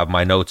last. I have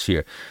my notes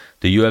here.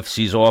 The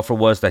UFC's offer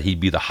was that he'd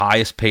be the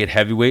highest paid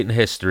heavyweight in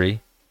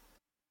history.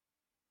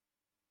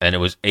 And it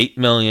was $8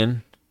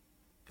 million.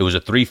 It was a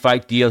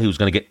 3-fight deal. He was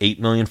going to get $8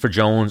 million for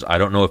Jones. I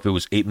don't know if it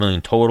was $8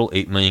 million total,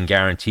 $8 million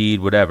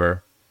guaranteed,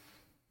 whatever.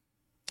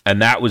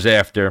 And that was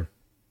after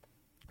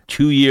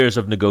 2 years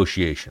of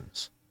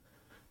negotiations.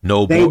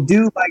 They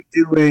do like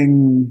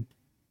doing,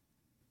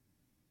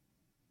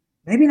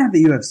 maybe not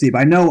the UFC, but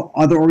I know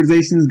other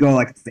organizations go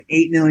like it's the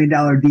 $8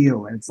 million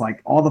deal, and it's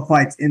like all the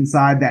fights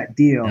inside that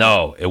deal.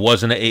 No, it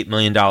wasn't an $8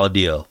 million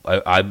deal.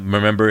 I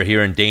remember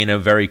hearing Dana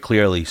very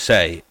clearly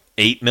say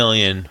 $8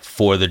 million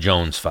for the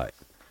Jones fight.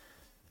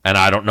 And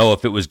I don't know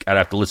if it was, I'd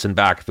have to listen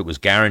back, if it was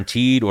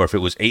guaranteed or if it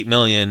was $8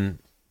 million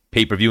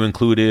pay-per-view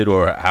included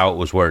or how it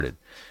was worded.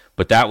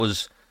 But that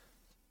was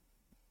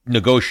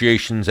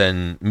negotiations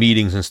and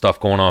meetings and stuff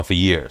going on for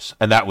years.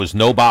 And that was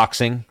no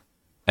boxing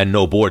and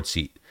no board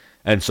seat.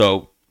 And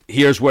so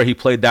here's where he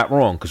played that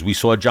wrong, because we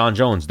saw Jon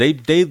Jones.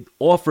 They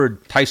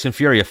offered Tyson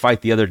Fury a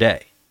fight the other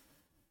day.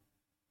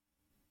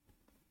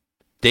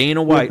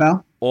 Dana White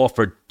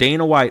offered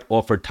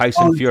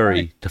Tyson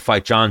Fury to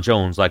fight Jon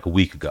Jones like a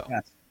week ago.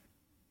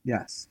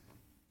 Yes.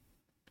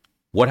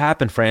 What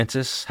happened,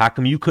 Francis? How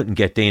come you couldn't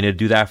get Dana to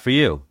do that for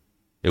you?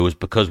 It was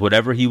because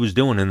whatever he was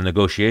doing in the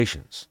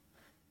negotiations,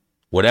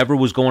 whatever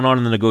was going on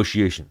in the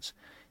negotiations,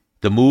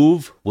 the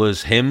move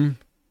was him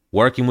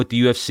working with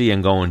the UFC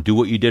and going, do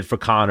what you did for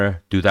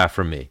Conor, do that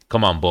for me.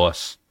 Come on,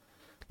 boss.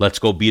 Let's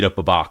go beat up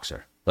a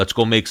boxer. Let's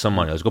go make some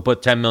money. Let's go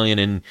put $10 million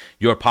in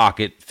your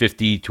pocket,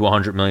 $50 to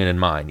 $100 million in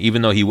mine,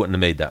 even though he wouldn't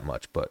have made that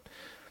much. But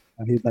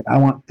he's like, I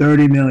want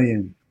 $30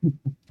 million.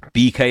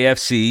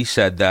 BKFC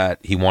said that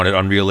he wanted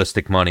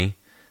unrealistic money.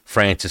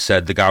 Francis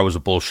said the guy was a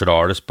bullshit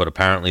artist, but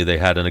apparently they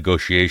had a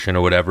negotiation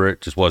or whatever.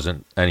 It just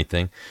wasn't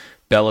anything.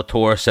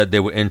 Bellator said they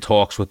were in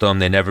talks with them.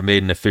 They never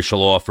made an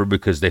official offer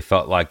because they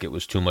felt like it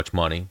was too much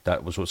money.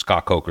 That was what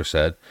Scott Coker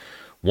said.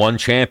 One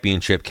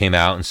Championship came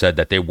out and said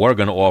that they were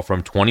going to offer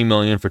him $20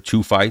 million for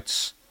 2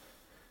 fights.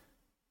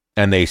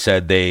 And they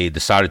said they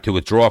decided to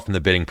withdraw from the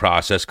bidding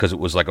process because it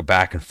was like a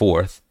back and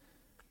forth.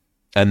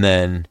 And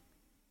then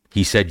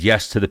he said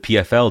yes to the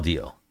PFL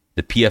deal.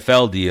 The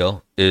PFL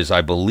deal is,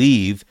 I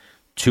believe,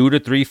 2 to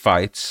 3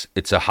 fights.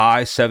 It's a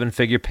high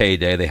 7-figure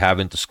payday. They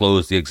haven't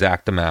disclosed the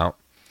exact amount.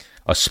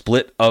 A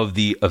split of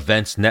the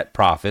event's net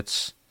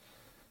profits,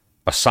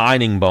 a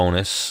signing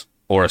bonus,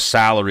 or a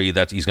salary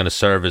that he's going to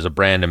serve as a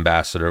brand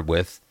ambassador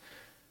with.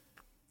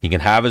 He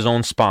can have his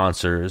own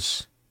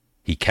sponsors.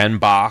 He can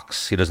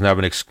box. He doesn't have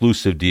an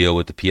exclusive deal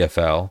with the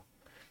PFL.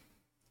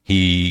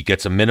 He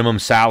gets a minimum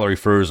salary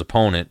for his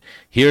opponent.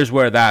 Here's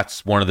where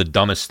that's one of the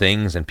dumbest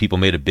things, and people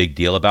made a big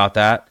deal about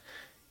that.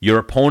 Your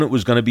opponent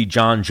was going to be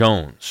Jon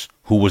Jones,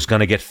 who was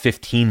going to get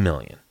 $15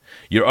 million.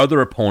 Your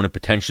other opponent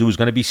potentially was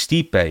going to be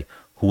Stipe,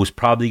 who was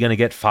probably going to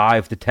get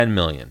 $5 to $10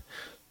 million.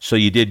 So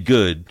you did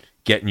good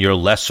getting your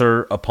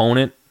lesser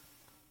opponent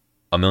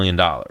 $1 million.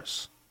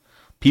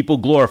 People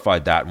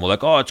glorified that and were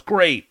like, "Oh, it's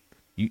great."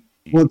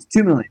 Well, it's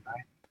 $2 million,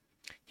 right?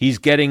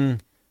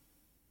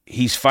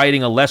 He's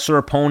fighting a lesser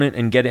opponent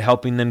and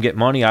helping them get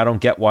money. I don't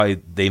get why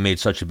they made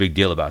such a big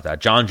deal about that.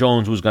 Jon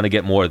Jones was going to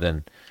get more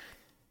than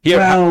here.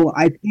 Well,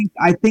 I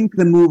think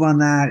the move on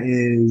that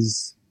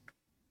is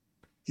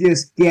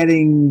just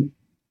getting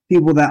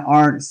people that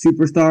aren't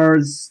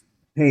superstars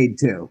paid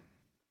too.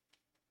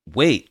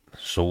 Wait,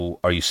 so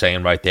are you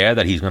saying right there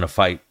that he's going to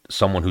fight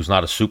someone who's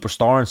not a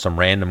superstar and some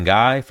random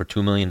guy for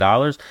 $2 million?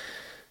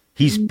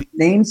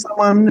 Name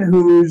someone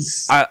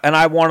who's...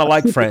 I want to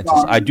like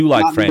Francis. I do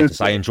like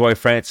Francis. I enjoy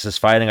Francis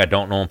fighting. I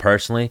don't know him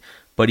personally.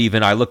 But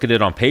even I look at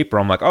it on paper,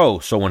 I'm like, oh,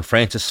 so when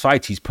Francis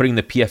fights, he's putting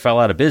the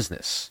PFL out of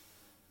business.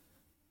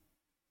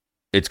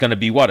 It's going to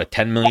be what, a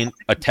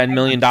 $10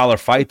 million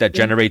fight that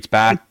generates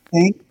back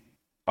 $100,000.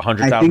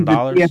 I think the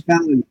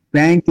PFL is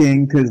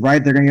banking because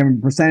they're going to give him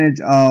a percentage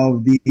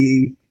of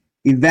the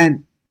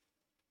event.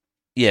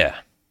 Yeah,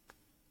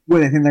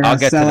 What I think they're going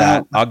to sell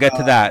out. I'll get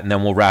to that, and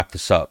then we'll wrap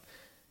this up.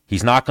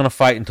 He's not going to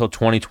fight until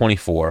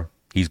 2024.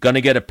 He's going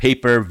to get a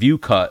pay-per-view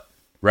cut,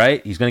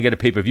 right? He's going to get a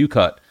pay-per-view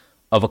cut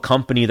of a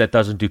company that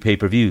doesn't do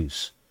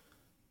pay-per-views.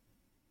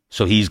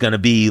 So he's going to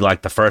be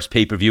like the first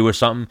pay-per-view or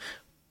something.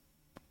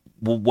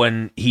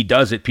 When he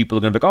does it, people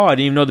are going to be like, oh, I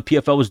didn't even know the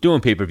PFL was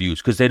doing pay-per-views,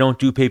 because they don't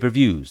do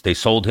pay-per-views. They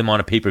sold him on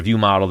a pay-per-view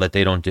model that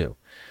they don't do.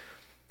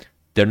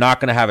 They're not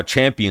going to have a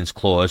champions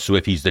clause, so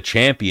if he's the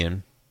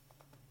champion,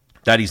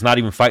 that he's not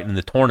even fighting in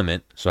the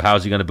tournament, so how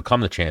is he going to become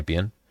the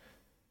champion?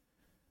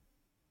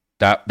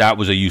 That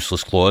was a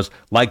useless clause.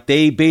 Like,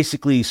 they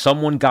basically,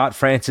 someone got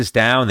Francis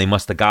down, they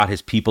must have got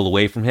his people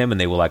away from him, and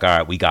they were like, all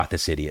right, we got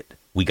this idiot.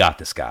 We got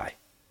this guy.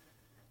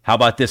 How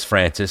about this,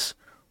 Francis?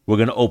 We're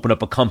going to open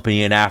up a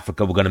company in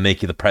Africa. We're going to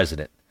make you the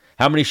president.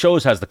 How many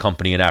shows has the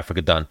company in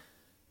Africa done?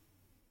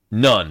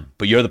 None,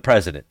 but you're the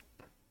president.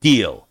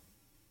 Deal.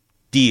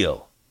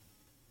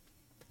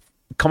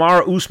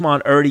 Kamaru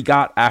Usman already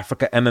got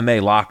Africa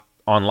MMA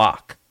on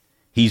lock.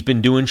 He's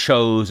been doing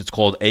shows. It's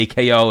called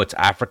AKO. It's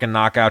African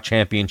Knockout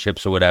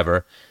Championships or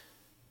whatever.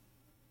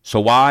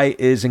 So why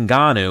is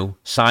Ngannou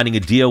signing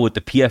a deal with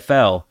the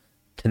PFL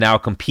to now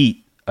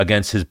compete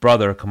against his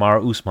brother,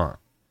 Kamaru Usman?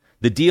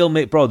 The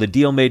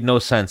deal made no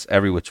sense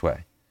every which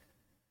way.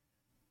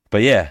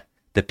 But yeah,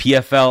 the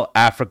PFL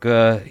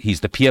Africa, he's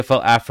the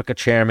PFL Africa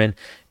chairman,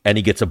 and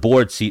he gets a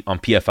board seat on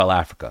PFL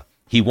Africa.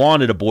 He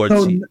wanted a board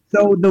seat.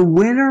 So the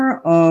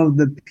winner of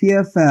the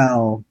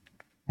PFL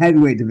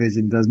heavyweight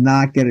division does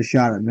not get a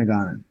shot at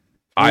Ngannou.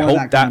 I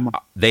hope that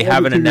they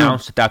haven't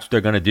announced that that's what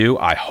they're going to do.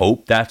 I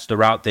hope that's the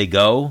route they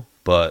go,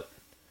 but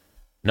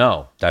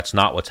no, that's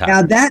not what's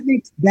happening. Now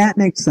that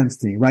makes sense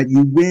to me, right?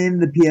 You win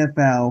the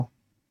PFL,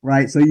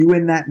 right? So you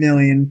win that $1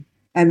 million,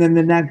 and then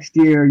the next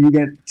year you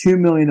get $2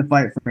 million to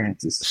fight for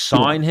Francis.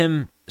 Sign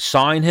him,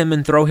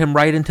 and throw him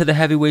right into the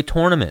heavyweight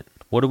tournament.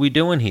 What are we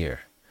doing here?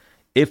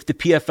 If the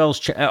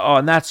PFL's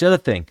and that's the other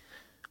thing,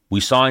 we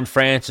signed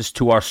Francis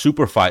to our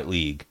super fight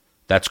league.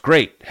 That's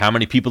great. How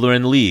many people are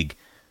in the league?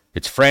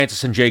 It's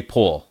Francis and Jake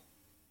Paul.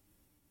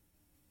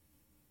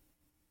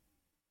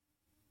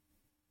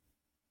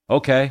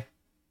 Okay.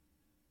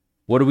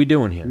 What are we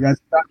doing here?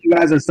 You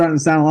guys are starting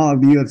to sound a lot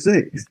like the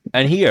UFC.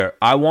 And here,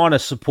 I want to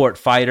support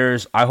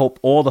fighters. I hope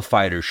all the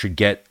fighters should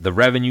get the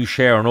revenue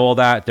share and all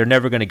that. They're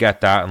never going to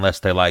get that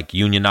unless they like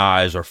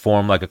unionize or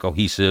form like a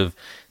cohesive.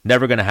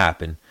 Never going to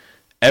happen.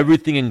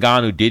 Everything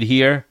Ngannou did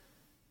here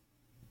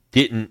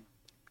didn't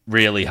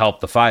really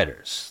help the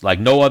fighters. Like,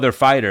 no other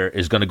fighter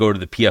is going to go to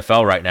the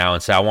PFL right now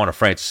and say, I want a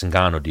Francis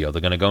Ngannou deal.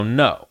 They're going to go,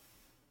 no.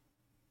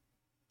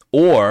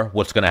 Or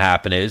what's going to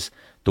happen is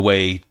the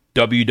way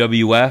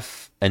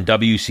WWF and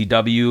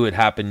WCW, it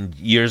happened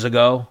years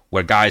ago,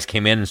 where guys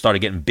came in and started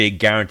getting big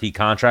guaranteed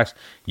contracts.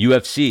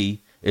 UFC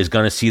is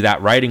going to see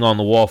that writing on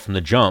the wall from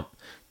the jump.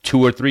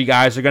 2 or 3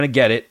 guys are going to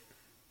get it.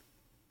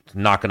 It's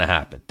not going to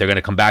happen. They're going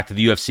to come back to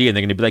the UFC and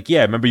they're going to be like,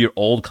 yeah, remember your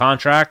old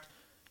contract?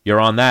 You're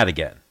on that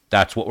again.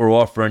 That's what we're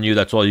offering you.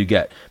 That's all you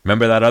get.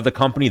 Remember that other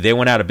company? They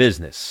went out of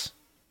business.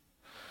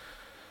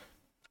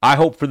 I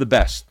hope for the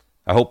best.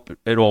 I hope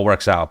it all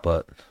works out,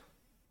 but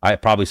I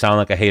probably sound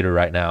like a hater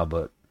right now,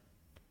 but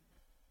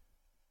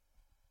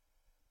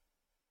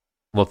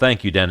well,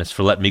 thank you, Dennis,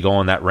 for letting me go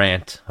on that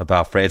rant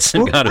about Francis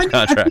Ngannou's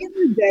contract. At the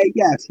end of the day,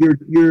 yes,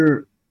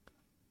 you're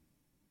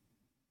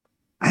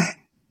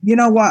you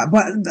know what,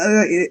 but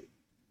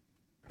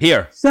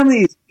here, some of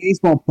these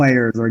baseball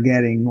players are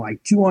getting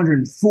like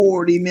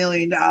 $240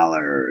 million.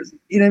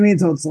 You know what I mean?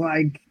 So it's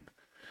like,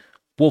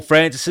 well,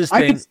 Francis's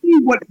thing. I can see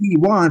what he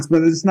wants,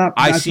 but it's not.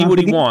 I see what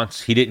he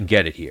wants. He didn't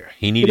get it here.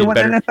 He needed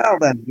better. NFL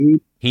then,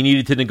 dude. He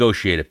needed to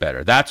negotiate it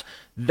better. That's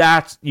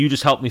you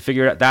just helped me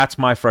figure it out. That's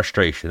my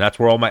frustration. That's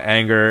where all my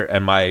anger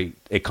and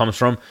it comes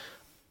from.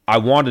 I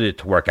wanted it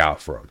to work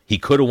out for him. He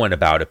could have went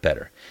about it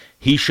better.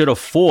 He should have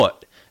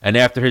fought. And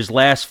after his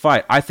last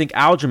fight, I think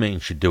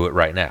Aljamain should do it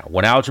right now.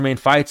 When Aljamain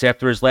fights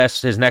after his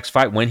next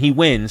fight, when he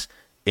wins,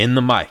 in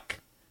the mic.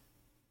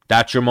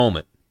 That's your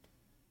moment.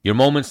 Your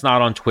moment's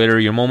not on Twitter.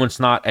 Your moment's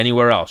not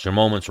anywhere else. Your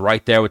moment's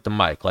right there with the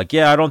mic. Like,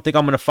 yeah, I don't think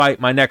I'm going to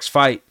fight my next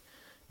fight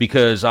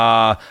because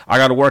I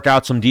got to work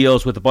out some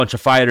deals with a bunch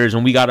of fighters,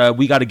 and we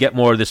gotta get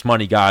more of this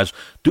money, guys.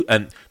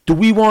 Do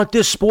we want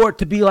this sport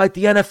to be like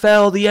the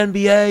NFL, the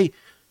NBA?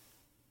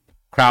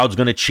 Crowd's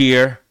going to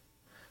cheer.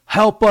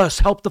 Help us.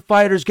 Help the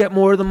fighters get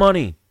more of the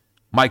money.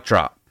 Mic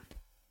drop.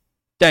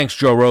 Thanks,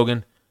 Joe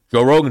Rogan.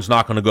 Joe Rogan's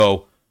not going to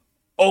go,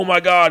 oh my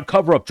God,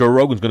 cover up. Joe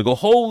Rogan's going to go,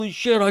 holy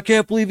shit, I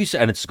can't believe he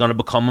said, and it's going to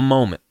become a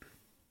moment.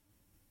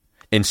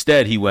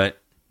 Instead, he went,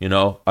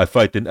 I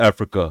fight in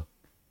Africa.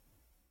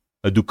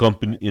 I do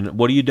company.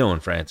 What are you doing,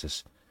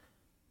 Francis?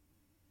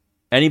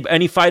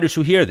 Any fighters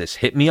who hear this,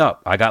 hit me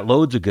up. I got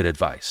loads of good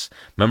advice.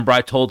 Remember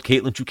I told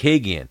Caitlin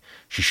Chukagian,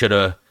 she should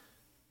have,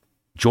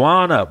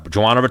 Joanna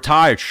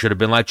retired. She should have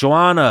been like,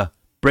 Joanna,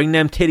 bring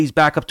them titties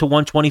back up to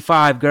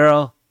 125,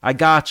 girl. I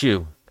got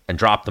you. And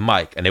drop the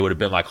mic. And they would have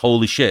been like,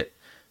 holy shit,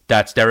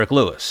 that's Derek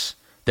Lewis.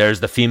 There's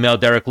the female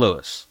Derek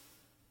Lewis.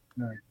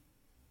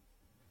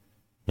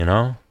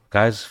 Right.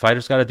 Guys,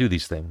 fighters got to do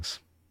these things.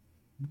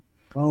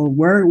 Well,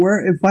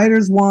 where if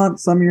fighters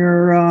want some of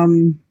your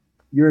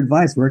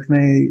advice, where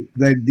can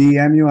they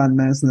DM you on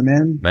Menace and the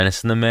Man?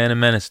 Menace and the Man and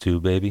Menace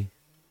 2, baby.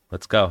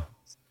 Let's go.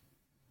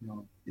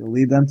 You'll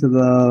lead them to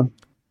the...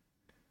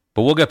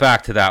 But we'll get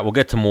back to that. We'll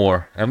get to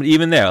more. I mean,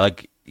 even there,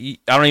 like, I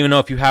don't even know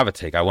if you have a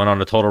take. I went on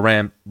a total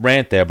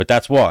rant there, but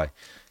that's why.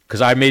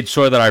 Because I made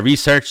sure that I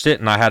researched it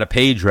and I had a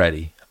page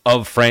ready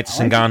of Francis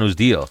Ngannou's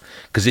deal.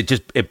 Because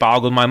it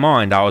boggled my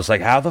mind. I was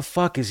like, how the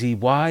fuck is he?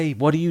 Why?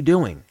 What are you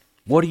doing?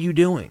 What are you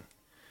doing?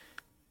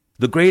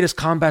 The greatest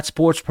combat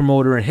sports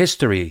promoter in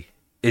history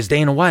is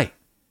Dana White.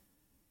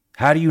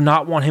 How do you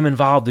not want him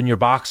involved in your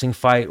boxing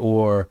fight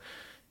or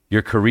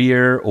your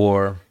career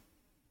or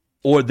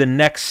the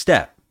next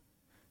step?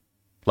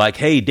 Like,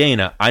 hey,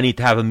 Dana, I need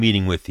to have a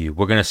meeting with you.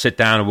 We're going to sit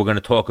down and we're going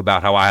to talk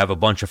about how I have a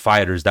bunch of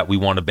fighters that we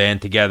want to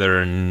band together,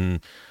 and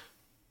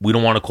we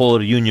don't want to call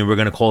it a union. We're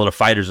going to call it a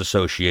fighters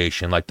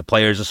association, like the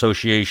players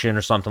association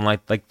or something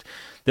like.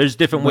 There's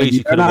different ways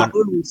you could have.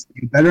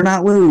 You better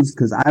not lose,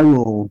 because I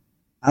will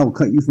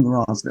cut you from the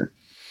roster.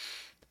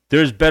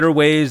 There's better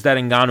ways that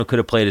Ngannou could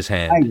have played his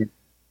hand.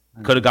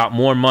 Could have got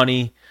more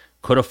money.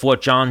 Could have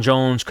fought Jon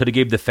Jones. Could have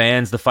gave the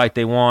fans the fight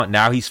they want.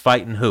 Now he's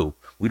fighting who?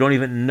 We don't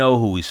even know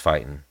who he's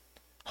fighting.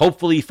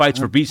 Hopefully he fights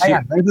for BC.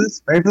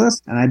 Ready for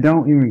this? And I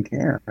don't even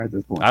care at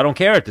this point. I don't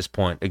care at this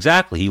point.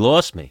 Exactly. He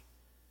lost me.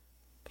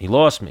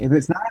 If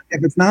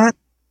it's not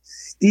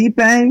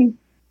Stipe,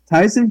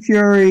 Tyson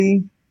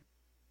Fury,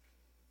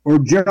 or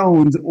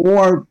Jones,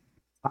 or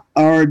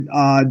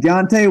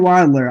Deontay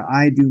Wilder,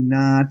 I do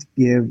not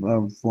give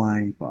a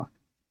flying fuck.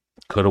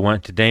 Could have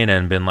went to Dana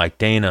and been like,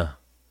 Dana,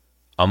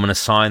 I'm going to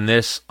sign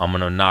this. I'm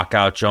going to knock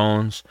out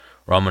Jones,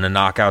 or I'm going to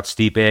knock out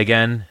Stipe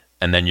again,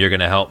 and then you're going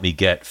to help me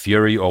get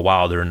Fury or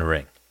Wilder in the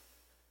ring.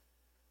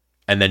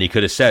 And then he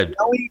could have said...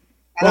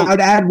 I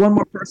would add one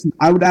more person.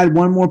 I would add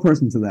one more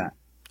person to that.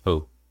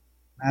 Who?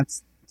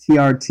 That's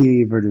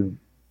TRT Verdun.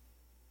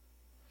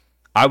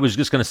 I was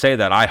just going to say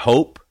that. I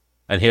hope,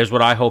 and here's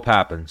what I hope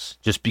happens,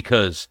 just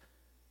because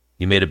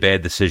you made a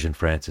bad decision,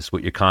 Francis,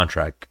 with your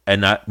contract. And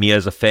not me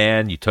as a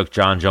fan, you took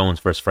Jon Jones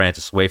versus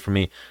Francis away from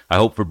me. I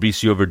hope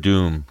Fabricio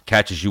Verdum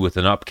catches you with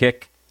an up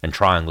kick and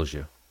triangles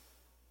you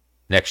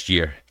next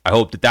year. I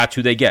hope that's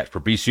who they get,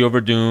 Fabricio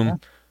Verdum,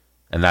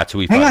 and that's who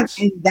he fights.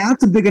 Hang on,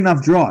 that's a big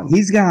enough draw.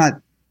 He's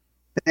got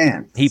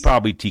fans. He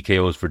probably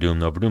TKOs Verdum,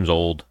 though. Verdum's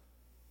old.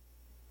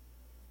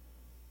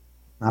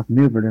 Not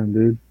new Verdum,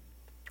 dude.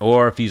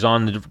 Or if he's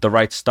on the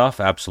right stuff,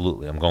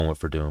 absolutely. I'm going with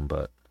Verdum,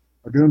 but...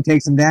 Verdum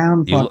takes him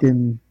down,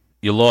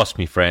 You lost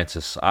me,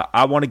 Francis.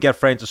 I want to get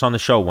Francis on the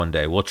show one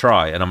day. We'll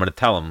try, and I'm going to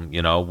tell him,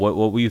 what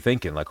were you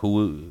thinking? Like,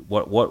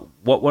 what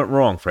went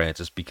wrong,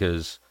 Francis?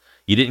 Because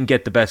you didn't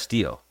get the best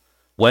deal.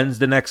 When's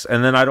the next?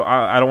 And then I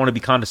don't want to be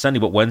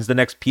condescending, but when's the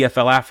next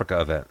PFL Africa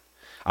event?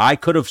 I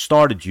could have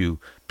started you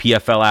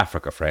PFL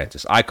Africa,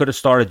 Francis. I could have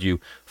started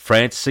you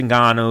Francis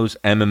Ngannou's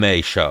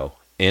MMA show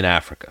in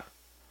Africa.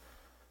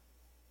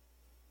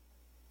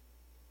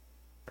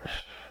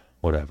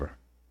 Whatever.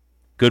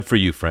 Good for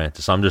you,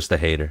 Francis. I'm just a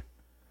hater.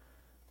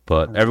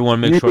 But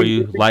everyone make sure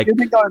you like... You've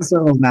been going in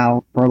circles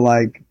now for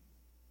like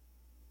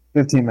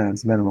 15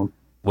 minutes minimum.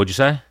 What'd you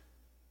say?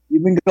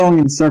 You've been going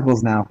in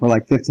circles now for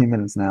like 15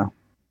 minutes now.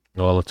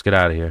 Well, let's get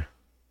out of here.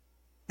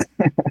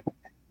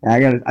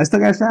 I still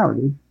got a shower,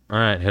 dude. All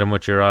right, hit him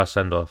with your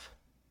send-off.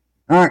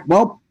 All right,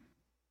 well,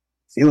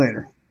 see you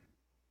later.